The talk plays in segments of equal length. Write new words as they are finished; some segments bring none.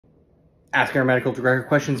Asking our medical director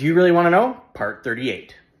questions you really want to know, part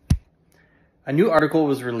 38. A new article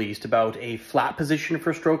was released about a flat position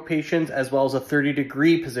for stroke patients as well as a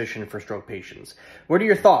 30-degree position for stroke patients. What are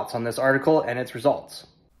your thoughts on this article and its results?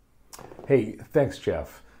 Hey, thanks,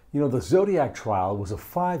 Jeff. The Zodiac trial was a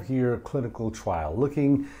 5-year clinical trial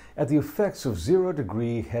looking at the effects of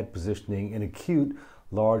 0-degree head positioning in acute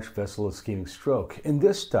large vessel ischemic stroke. In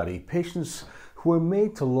this study, patients who were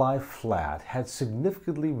made to lie flat had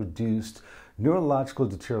significantly reduced neurological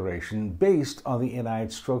deterioration based on the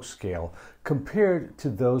NIH stroke scale compared to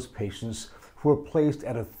those patients who were placed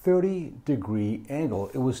at a 30-degree angle.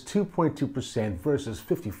 It was 2.2% versus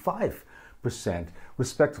 55%,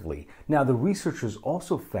 respectively. Now, the researchers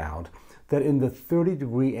also found that in the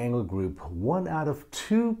 30-degree angle group, 1 out of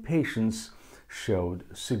 2 patients showed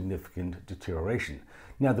significant deterioration.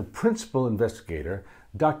 Now, the principal investigator,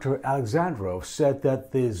 Dr. Alexandrov, said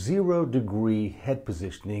that the 0-degree head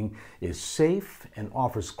positioning is safe and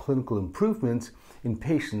offers clinical improvement in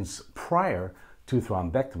patients prior to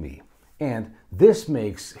thrombectomy. And this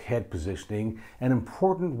makes head positioning an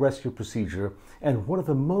important rescue procedure and one of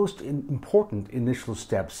the most important initial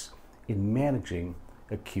steps in managing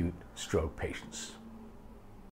acute stroke patients.